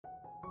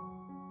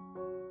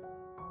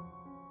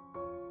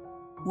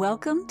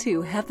Welcome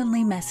to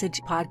Heavenly Message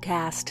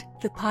Podcast,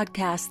 the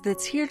podcast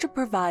that's here to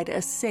provide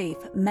a safe,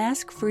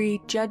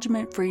 mask-free,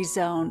 judgment-free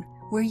zone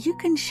where you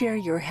can share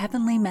your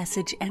heavenly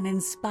message and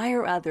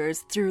inspire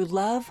others through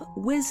love,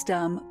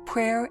 wisdom,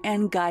 prayer,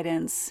 and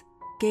guidance.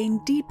 Gain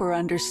deeper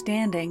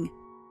understanding.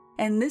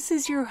 And this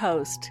is your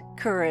host,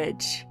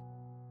 Courage.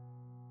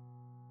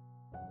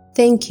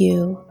 Thank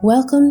you.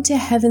 Welcome to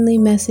Heavenly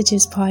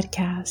Messages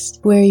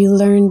Podcast, where you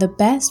learn the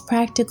best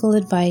practical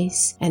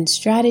advice and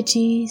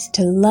strategies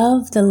to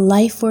love the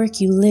life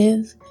work you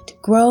live, to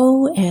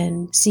grow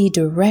and see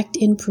direct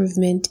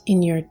improvement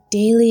in your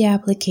daily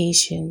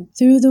application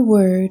through the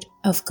Word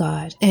of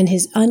God and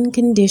His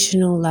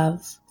unconditional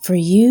love for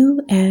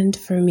you and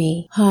for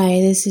me.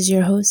 Hi, this is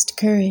your host,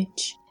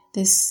 Courage.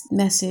 This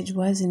message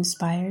was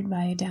inspired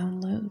by a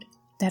download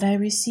that I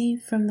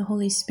received from the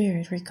Holy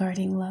Spirit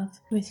regarding love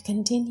with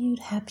continued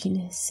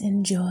happiness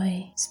and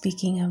joy.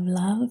 Speaking of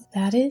love,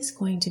 that is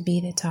going to be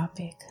the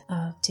topic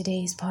of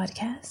today's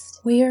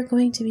podcast. We are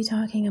going to be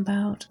talking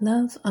about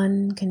love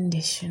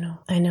unconditional.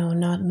 I know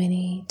not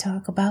many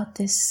talk about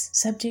this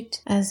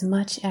subject as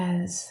much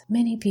as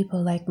many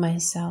people like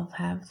myself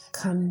have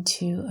come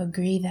to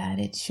agree that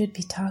it should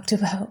be talked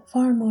about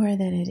far more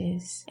than it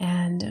is.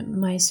 And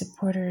my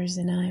supporters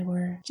and I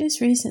were just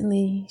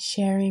recently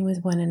sharing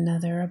with one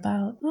another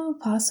about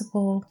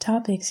possible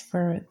topics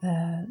for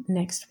the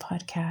next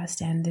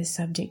podcast, and this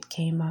subject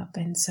came up,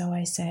 and so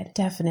I said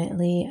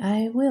definitely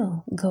I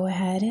will go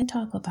ahead and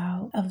talk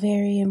about a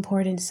very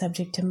important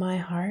subject to my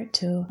heart,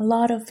 to a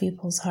lot of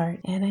people's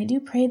heart, and I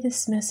do pray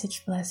this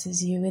message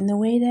blesses you in the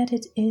way that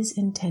it is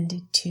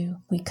intended to.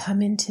 We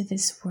come into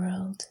this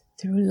world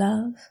through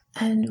love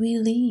and we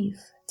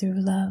leave through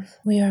love.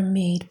 We are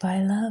made by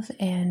love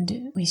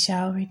and we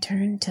shall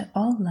return to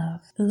all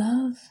love.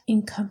 Love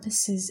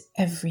encompasses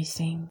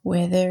everything.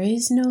 Where there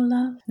is no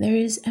love, there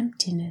is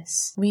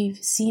emptiness. We've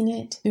seen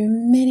it through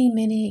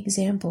many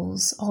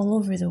examples all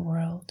over the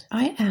world.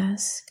 I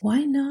ask,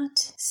 why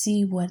not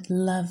see what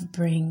love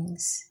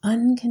brings?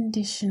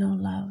 Unconditional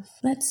love.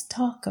 Let's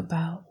talk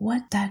about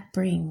what that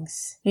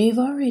brings. We've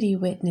already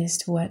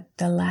witnessed what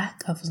the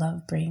lack of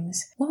love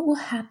brings. What will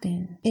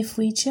happen if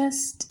we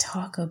just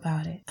talk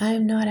about it? I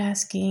am not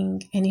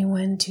asking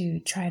anyone to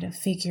try to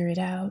figure it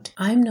out.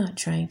 I'm not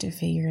trying to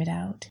figure it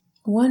out.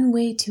 One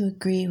way to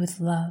agree with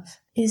love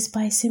is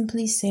by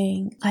simply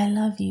saying, I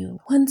love you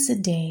once a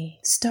day,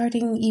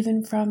 starting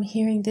even from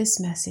hearing this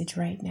message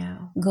right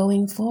now,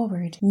 going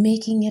forward,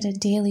 making it a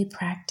daily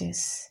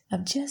practice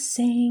of just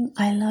saying,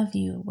 I love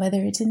you,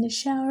 whether it's in the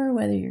shower,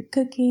 whether you're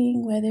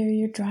cooking, whether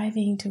you're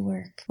driving to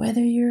work,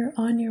 whether you're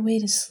on your way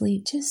to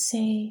sleep, just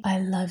say, I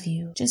love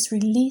you, just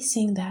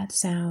releasing that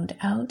sound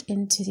out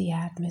into the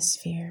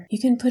atmosphere. You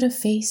can put a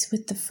face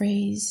with the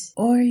phrase,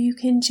 or you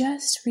can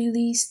just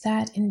release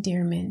that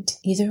endearment.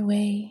 Either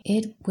way,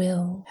 it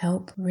will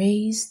help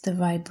raise the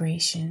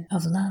vibration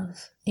of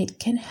love. It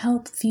can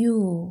help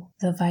fuel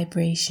the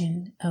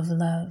vibration of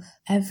love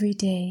every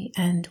day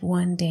and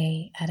one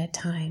day at a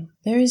time.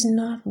 There is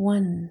not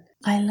one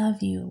I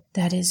love you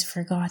that is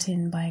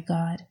forgotten by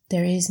God.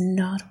 There is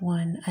not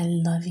one I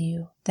love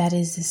you that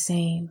is the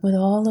same with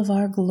all of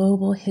our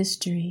global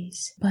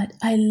histories. But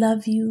I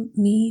love you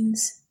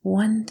means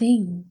one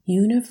thing.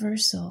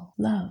 Universal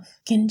love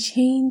can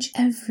change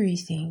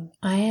everything.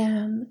 I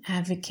am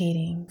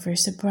advocating for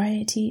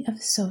sobriety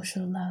of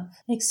social love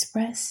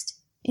expressed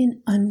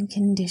in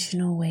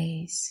unconditional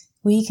ways.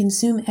 We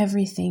consume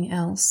everything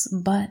else,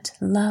 but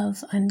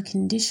love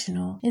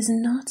unconditional is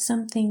not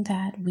something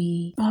that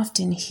we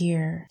often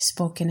hear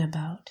spoken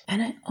about.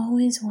 And I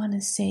always want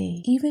to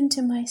say, even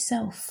to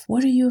myself,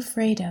 what are you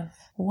afraid of?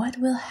 What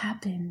will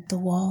happen? The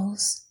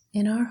walls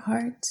in our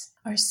hearts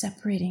are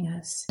separating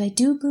us. I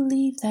do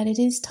believe that it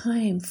is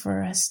time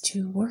for us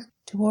to work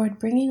toward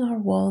bringing our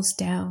walls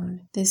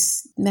down.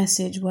 This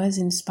message was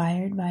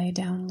inspired by a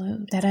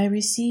download that I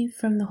received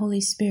from the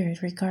Holy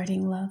Spirit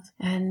regarding love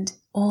and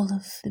all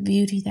of the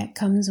beauty that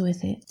comes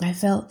with it. I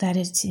felt that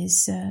it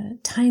is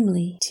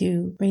timely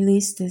to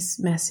release this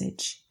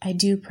message. I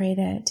do pray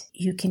that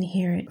you can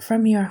hear it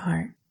from your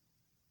heart.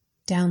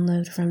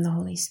 Download from the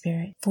Holy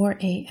Spirit. 4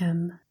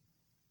 a.m.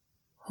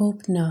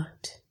 Hope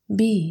not.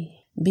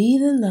 Be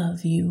the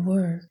love you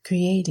were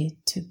created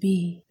to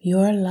be.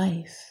 Your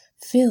life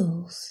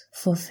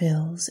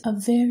fulfills a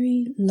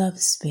very love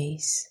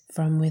space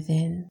from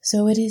within.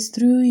 So it is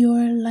through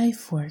your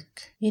life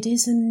work. It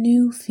is a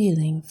new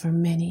feeling for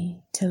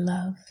many to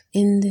love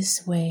in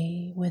this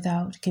way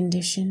without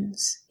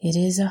conditions. It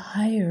is a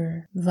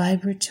higher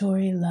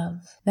vibratory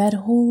love that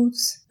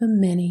holds the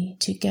many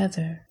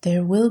together.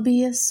 There will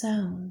be a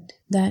sound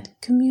that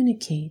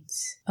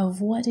communicates of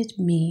what it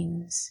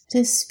means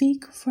to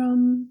speak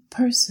from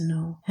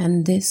personal,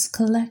 and this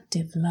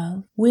collective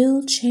love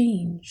will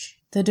change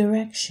the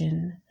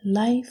direction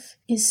life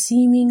is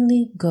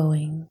seemingly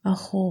going a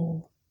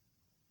whole.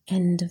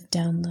 End of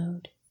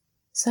download.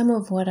 Some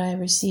of what I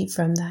received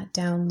from that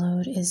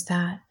download is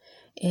that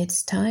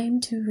It's time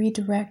to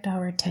redirect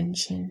our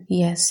attention.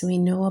 Yes, we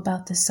know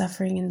about the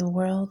suffering in the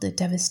world, the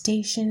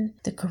devastation,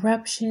 the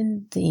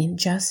corruption, the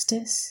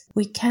injustice.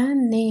 We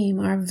can name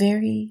our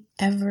very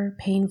ever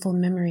painful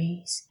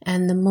memories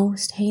and the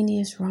most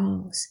heinous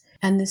wrongs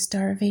and the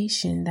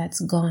starvation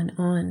that's gone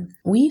on.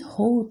 We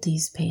hold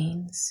these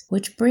pains,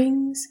 which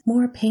brings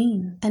more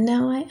pain. And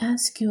now I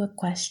ask you a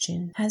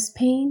question. Has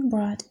pain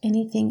brought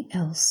anything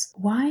else?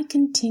 Why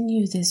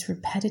continue this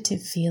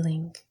repetitive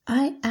feeling?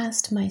 I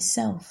asked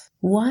myself,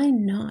 why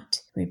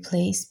not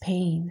replace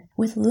pain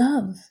with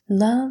love?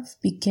 Love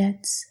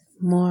begets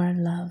more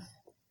love.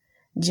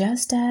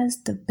 Just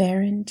as the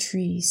barren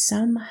tree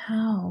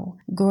somehow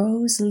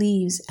grows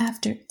leaves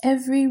after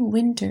every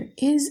winter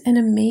is an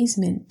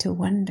amazement to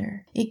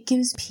wonder. It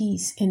gives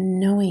peace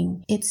in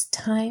knowing it's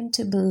time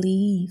to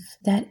believe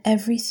that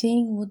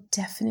everything will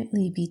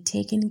definitely be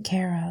taken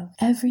care of.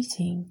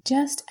 Everything,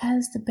 just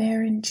as the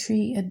barren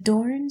tree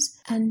adorns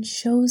and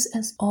shows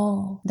us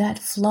all that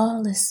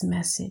flawless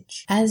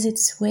message as it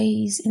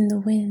sways in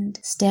the wind,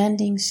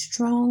 standing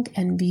strong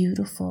and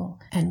beautiful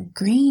and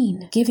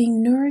green,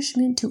 giving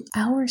nourishment to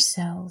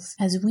ourselves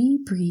as we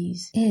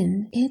breathe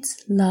in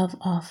its love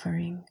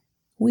offering.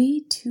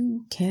 We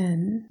too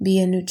can be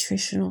a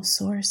nutritional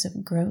source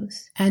of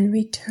growth and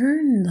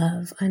return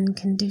love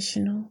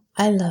unconditional.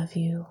 I love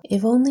you,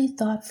 if only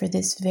thought for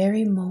this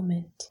very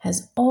moment,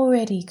 has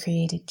already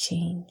created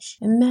change.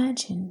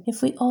 Imagine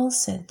if we all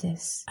said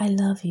this, I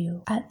love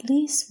you, at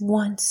least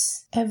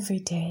once every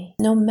day.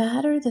 No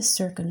matter the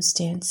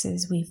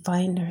circumstances we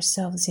find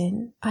ourselves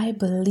in, I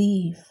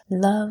believe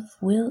love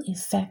will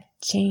effect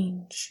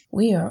change.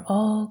 We are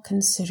all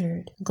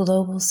considered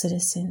global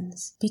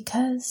citizens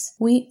because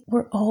we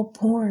were all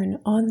born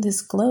on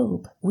this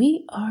globe.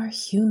 We are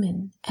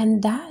human,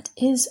 and that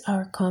is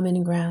our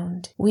common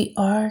ground. We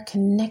are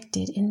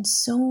connected in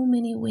so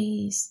many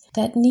ways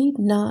that need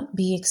not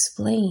be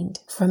explained.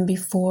 From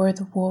before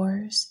the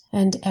wars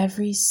and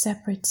every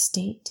separate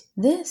state,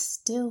 this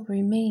still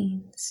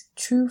remains.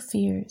 True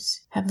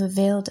fears have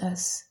availed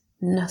us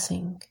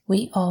nothing.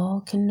 We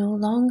all can no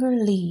longer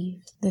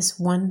leave this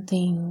one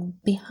thing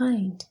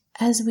behind.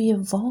 As we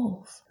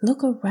evolve,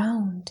 look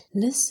around,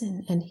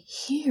 listen and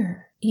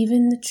hear.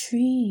 Even the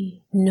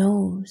tree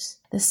knows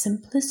the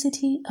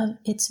simplicity of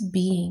its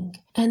being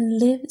and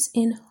lives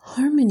in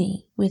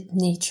harmony with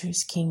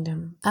nature's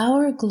kingdom.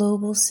 Our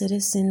global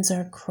citizens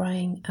are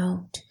crying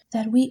out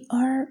that we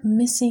are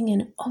missing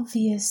an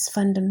obvious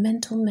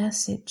fundamental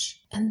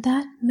message, and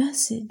that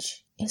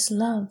message is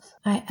love.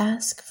 I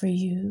ask for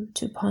you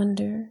to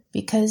ponder,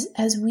 because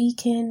as we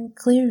can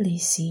clearly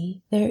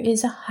see, there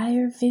is a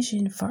higher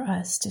vision for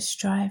us to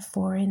strive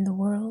for in the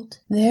world.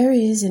 There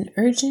is an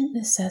urgent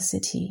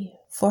necessity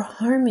for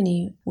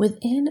harmony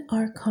within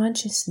our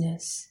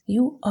consciousness.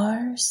 You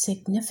are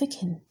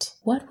significant.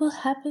 What will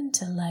happen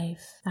to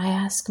life? I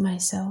ask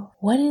myself,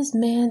 what is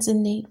man's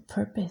innate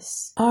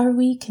purpose? Are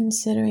we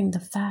considering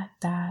the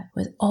fact that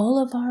with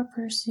all of our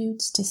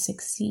pursuits to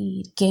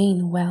succeed,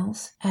 gain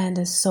wealth, and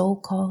a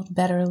so-called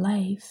better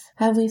life,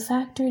 have we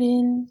factored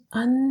in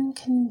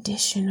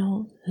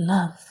unconditional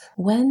love?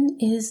 When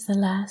is the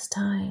last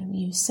time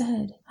you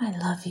said, I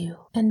love you,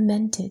 and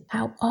meant it?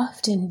 How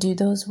often do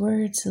those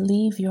words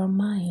leave your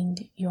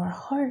mind, your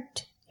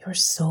heart, your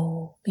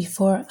soul?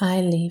 Before I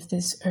leave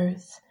this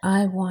earth,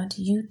 I want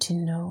you to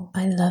know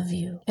I love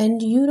you.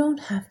 And you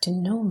don't have to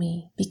know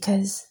me,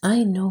 because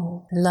I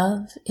know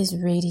love is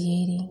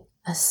radiating,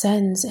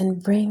 ascends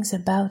and brings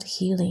about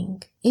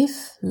healing.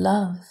 If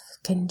love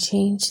can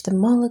change the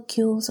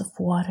molecules of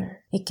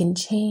water, it can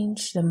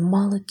change the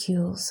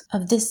molecules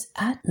of this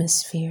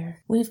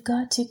atmosphere. We've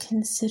got to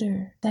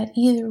consider that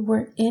either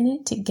we're in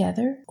it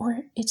together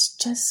or it's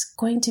just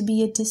going to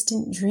be a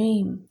distant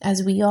dream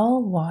as we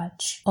all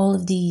watch all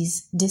of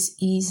these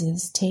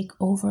diseases take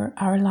over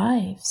our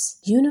lives.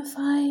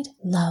 Unified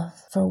love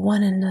for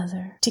one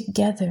another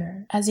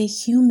together as a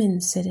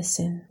human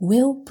citizen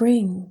will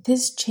bring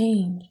this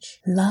change.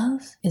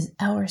 Love is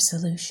our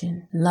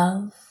solution.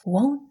 Love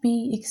won't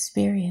be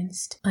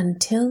experienced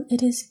until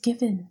it is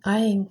given.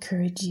 I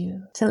encourage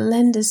you to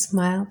lend a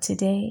smile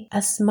today.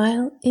 A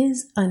smile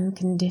is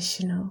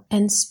unconditional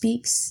and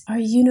speaks our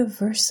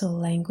universal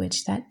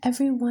language that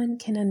everyone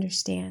can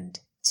understand.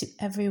 To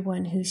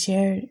everyone who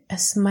shared a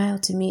smile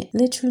to me, it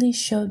literally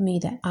showed me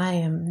that I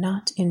am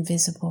not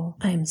invisible.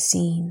 I am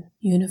seen.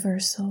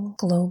 Universal,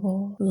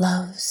 global,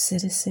 love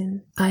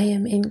citizen. I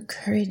am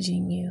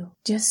encouraging you.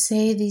 Just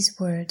say these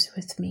words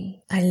with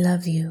me. I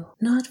love you,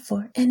 not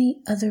for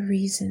any other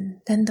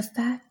reason than the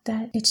fact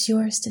that it's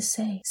yours to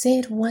say. Say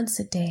it once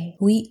a day.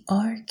 We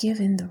are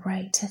given the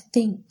right to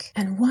think.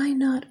 And why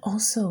not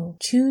also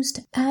choose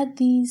to add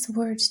these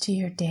words to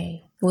your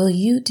day? Will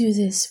you do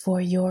this for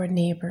your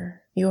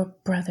neighbor, your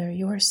brother,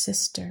 your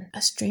sister,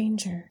 a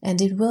stranger? And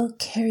it will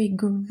carry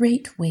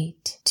great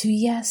weight to,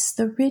 yes,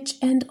 the rich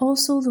and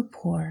also the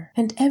poor,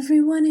 and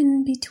everyone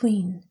in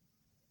between.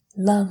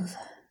 Love,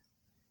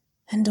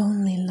 and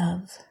only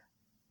love.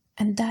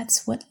 And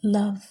that's what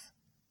love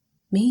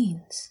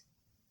means.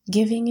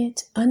 Giving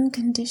it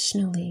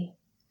unconditionally,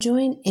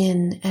 Join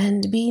in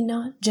and be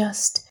not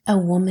just a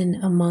woman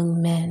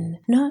among men,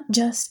 not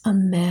just a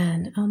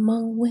man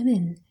among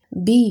women.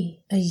 Be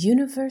a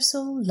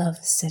universal love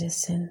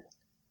citizen.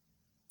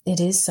 It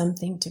is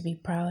something to be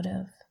proud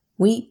of.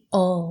 We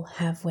all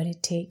have what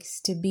it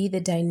takes to be the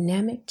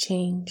dynamic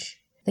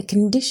change. The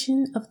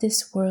condition of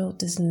this world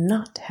does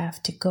not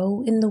have to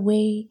go in the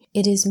way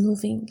it is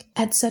moving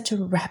at such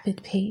a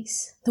rapid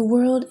pace. The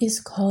world is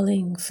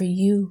calling for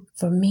you,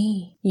 for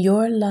me.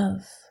 Your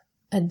love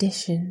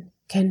addition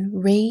can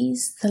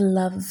raise the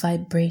love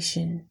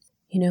vibration,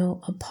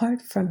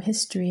 apart from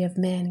history of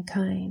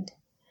mankind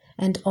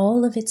and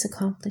all of its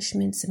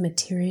accomplishments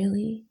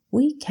materially.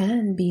 We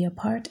can be a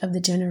part of the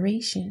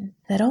generation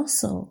that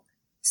also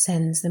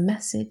sends the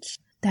message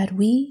that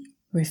we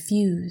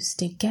refuse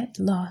to get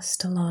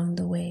lost along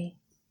the way.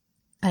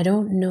 I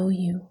don't know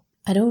you.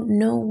 I don't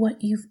know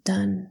what you've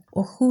done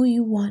or who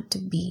you want to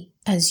be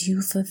as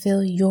you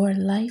fulfill your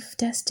life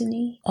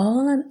destiny.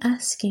 All I'm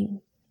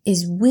asking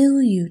is,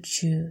 will you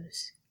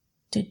choose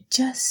to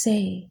just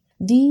say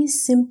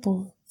these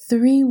simple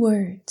 3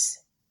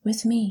 words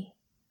with me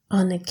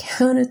on the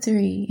count of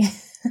 3?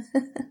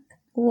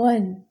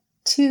 1,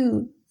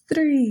 2,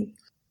 3.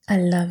 I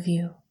love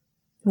you,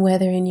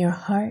 whether in your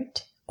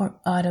heart or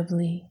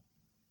audibly.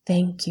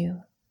 Thank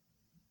you.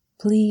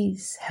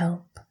 Please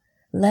help.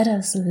 Let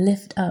us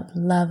lift up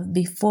love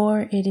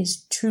before it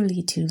is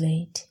truly too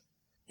late.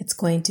 It's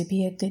going to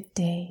be a good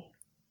day,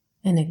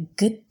 and a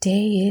good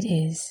day it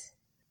is.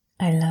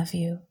 I love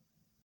you.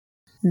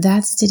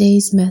 That's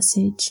today's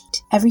message.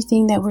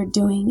 Everything that we're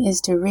doing is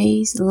to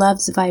raise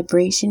love's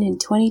vibration in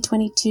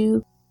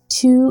 2022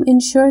 to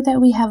ensure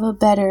that we have a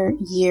better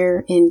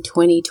year in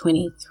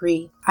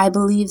 2023. I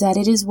believe that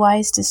it is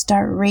wise to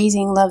start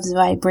raising love's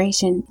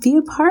vibration. Be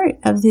a part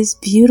of this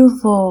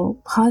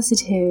beautiful,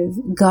 positive,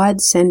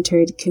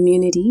 God-centered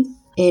community.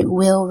 It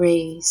will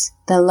raise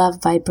the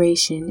love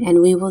vibration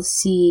and we will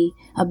see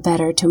a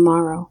better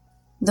tomorrow.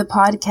 The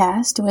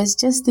podcast was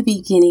just the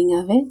beginning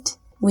of it.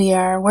 We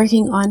are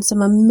working on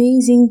some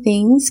amazing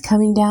things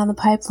coming down the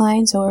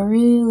pipeline, so we're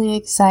really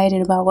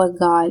excited about what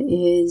God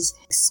is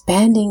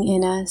expanding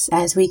in us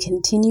as we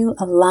continue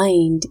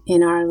aligned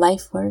in our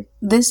life work.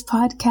 This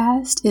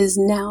podcast is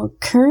now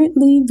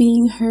currently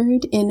being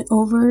heard in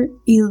over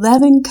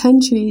 11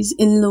 countries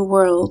in the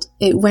world.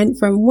 It went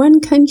from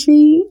 1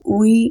 country,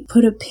 we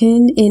put a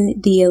pin in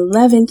the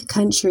 11th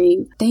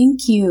country.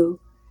 Thank you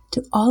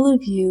to all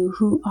of you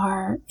who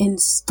are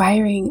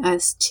inspiring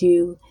us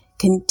to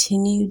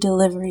continue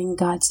delivering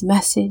God's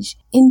message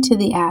into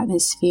the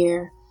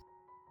atmosphere.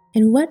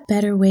 And what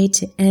better way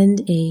to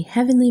end a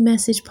Heavenly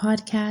Message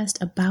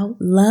podcast about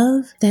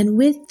love than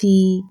with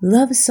the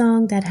love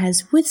song that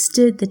has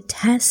withstood the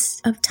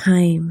test of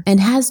time and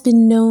has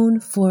been known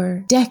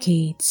for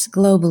decades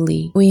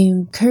globally. We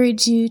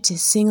encourage you to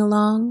sing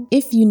along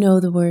if you know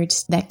the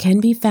words that can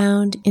be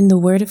found in the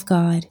Word of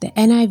God, the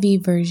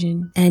NIV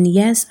version. And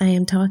yes, I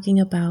am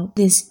talking about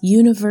this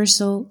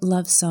universal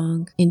love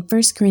song in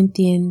 1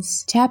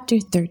 Corinthians chapter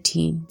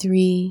 13,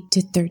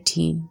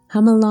 3-13.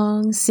 Hum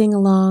along, sing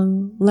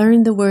along,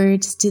 learn the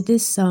words to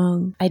this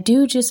song. I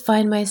do just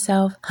find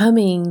myself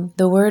humming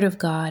the Word of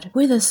God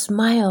with a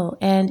smile,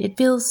 and it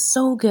feels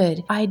so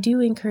good. I do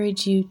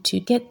encourage you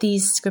to get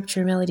these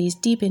scripture melodies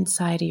deep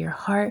inside of your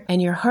heart,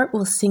 and your heart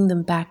will sing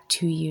them back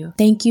to you.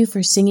 Thank you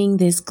for singing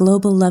this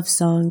global love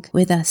song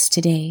with us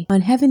today.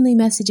 On Heavenly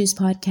Messages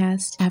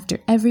podcast, after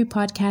every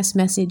podcast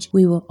message,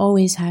 we will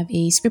always have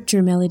a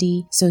scripture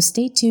melody, so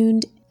stay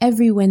tuned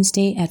every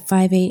Wednesday at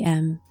 5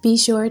 a.m. Be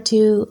sure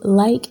to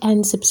like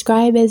and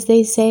subscribe, as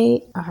they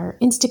say, our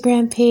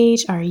Instagram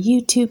page, our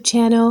YouTube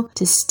channel,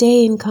 to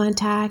stay in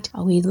contact.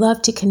 We'd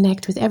love to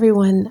connect with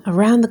everyone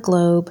around the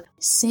globe.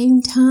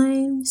 Same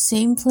time,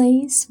 same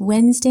place,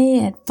 Wednesday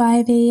at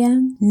 5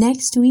 a.m.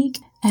 next week,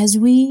 as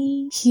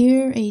we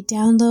hear a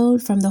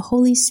download from the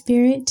Holy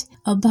Spirit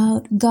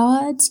about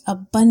God's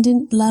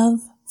abundant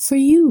love for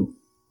you.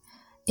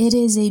 It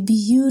is a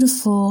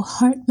beautiful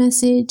heart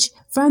message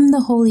from the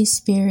Holy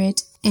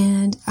Spirit,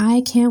 and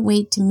I can't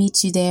wait to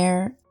meet you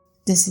there.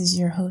 This is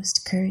your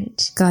host,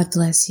 Courage. God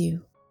bless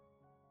you.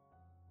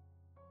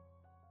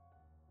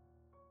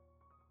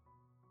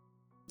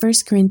 1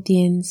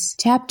 Corinthians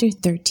chapter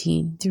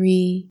 13,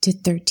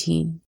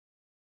 3-13.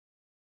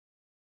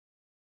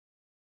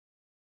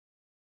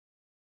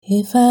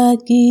 If I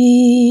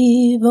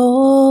give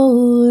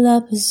all I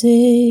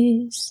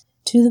possess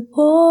to the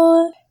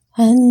poor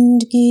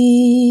and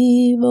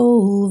give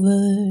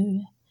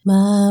over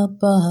my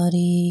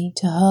body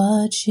to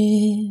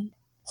hardship,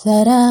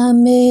 that I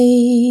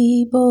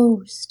may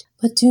boast,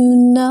 but do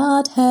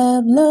not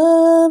have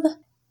love,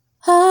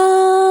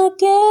 I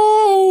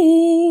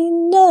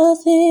gain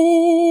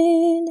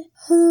nothing.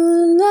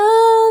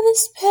 Love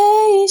is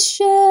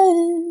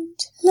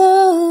patient,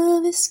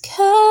 love is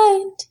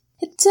kind,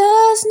 it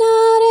does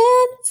not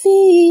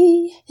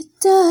envy, it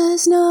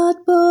does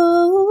not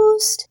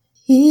boast,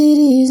 it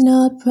is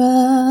not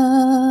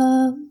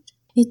proud,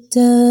 it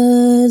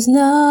does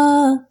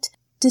not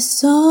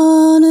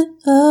dishonor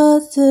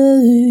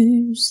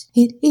others.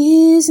 It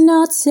is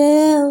not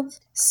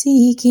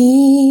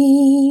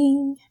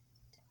self-seeking.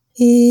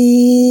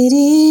 It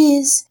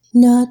is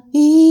not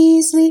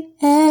easily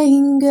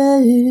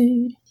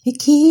angered. It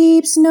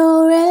keeps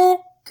no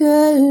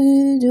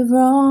record of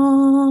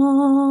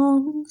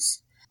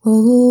wrongs.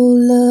 Oh,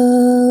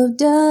 love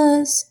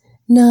does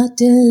not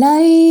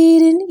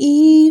delight in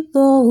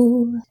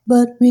evil,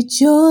 but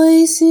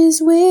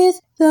rejoices with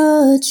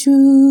the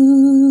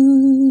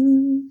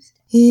truth.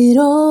 It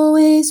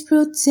always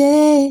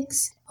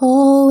protects,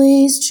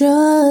 always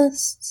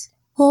trusts,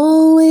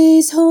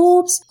 always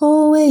hopes,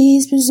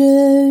 always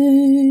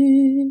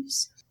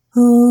preserves.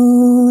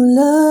 Oh,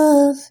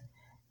 love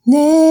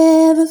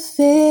never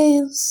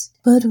fails,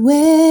 but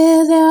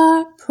where there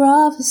are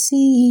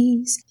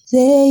prophecies,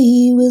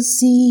 they will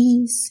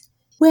cease.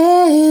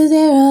 Where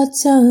there are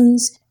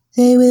tongues,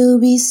 they will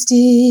be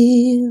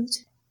stilled.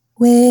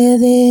 Where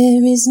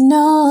there is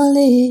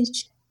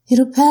knowledge,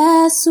 it'll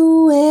pass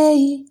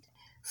away.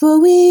 For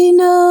we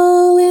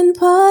know in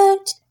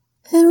part,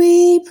 and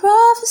we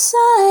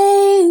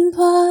prophesy in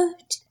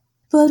part.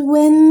 But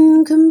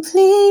when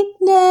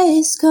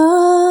completeness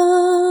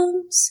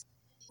comes,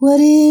 what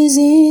is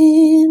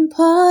in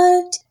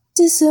part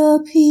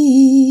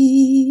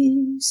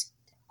disappears.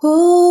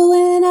 Oh,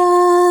 when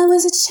I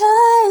was a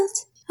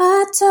child,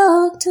 I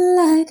talked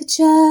like a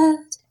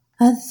child.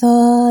 I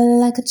thought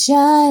like a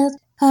child.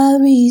 I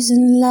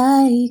reasoned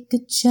like a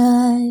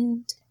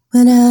child.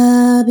 When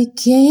I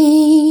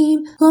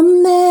became a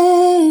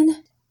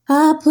man,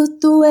 I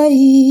put the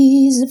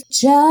ways of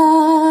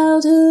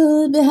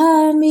childhood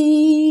behind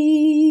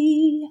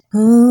me.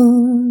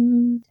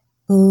 Oh,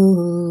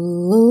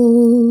 oh,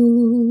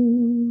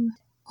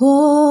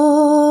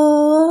 oh,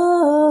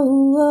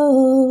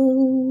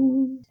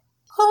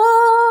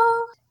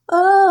 oh,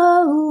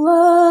 oh,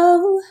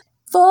 oh.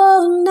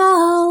 For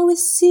now we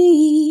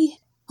see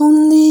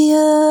only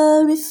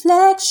a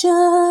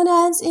reflection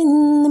as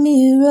in the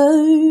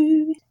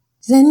mirror.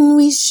 Then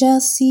we shall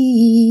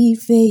see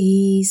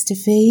face to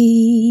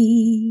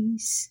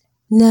face.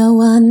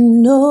 Now I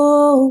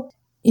know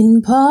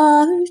in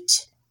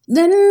part,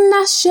 then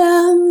I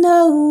shall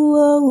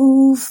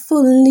know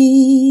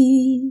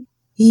fully,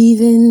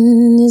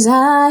 even as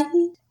I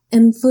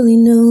am fully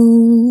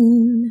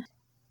known.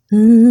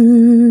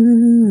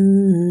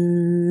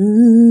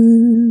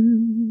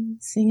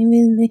 Sing it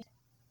with me.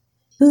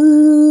 Ooh,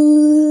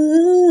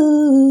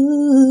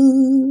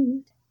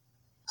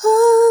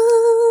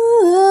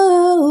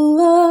 oh,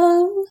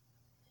 oh.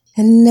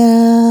 And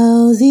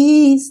now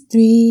these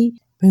three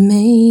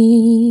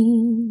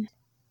remain: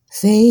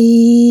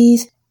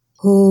 faith,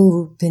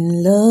 hope,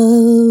 and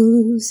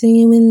love. Sing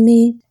it with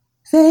me.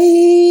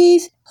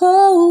 Faith,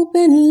 hope,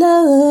 and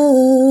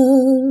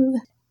love.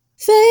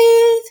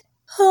 Faith,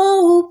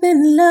 hope,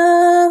 and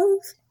love.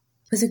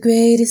 But the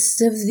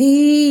greatest of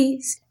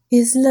these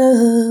is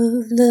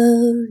love,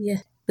 love,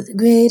 yeah. But the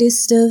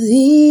greatest of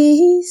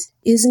these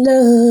is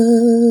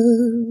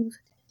love.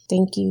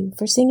 Thank you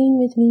for singing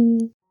with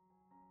me.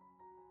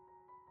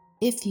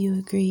 If you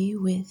agree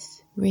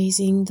with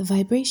raising the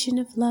vibration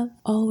of love,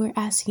 all we're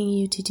asking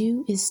you to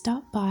do is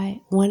stop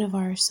by one of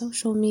our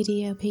social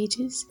media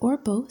pages, or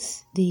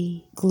both,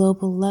 the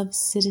Global Love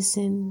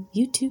Citizen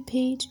YouTube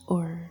page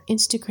or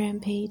Instagram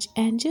page,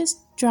 and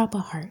just drop a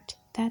heart.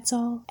 That's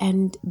all.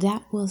 And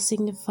that will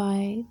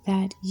signify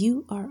that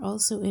you are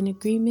also in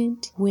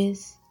agreement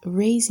with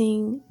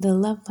raising the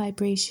love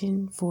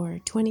vibration for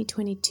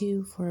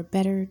 2022 for a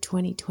better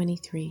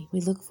 2023.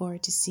 We look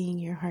forward to seeing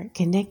your heart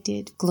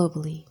connected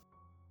globally.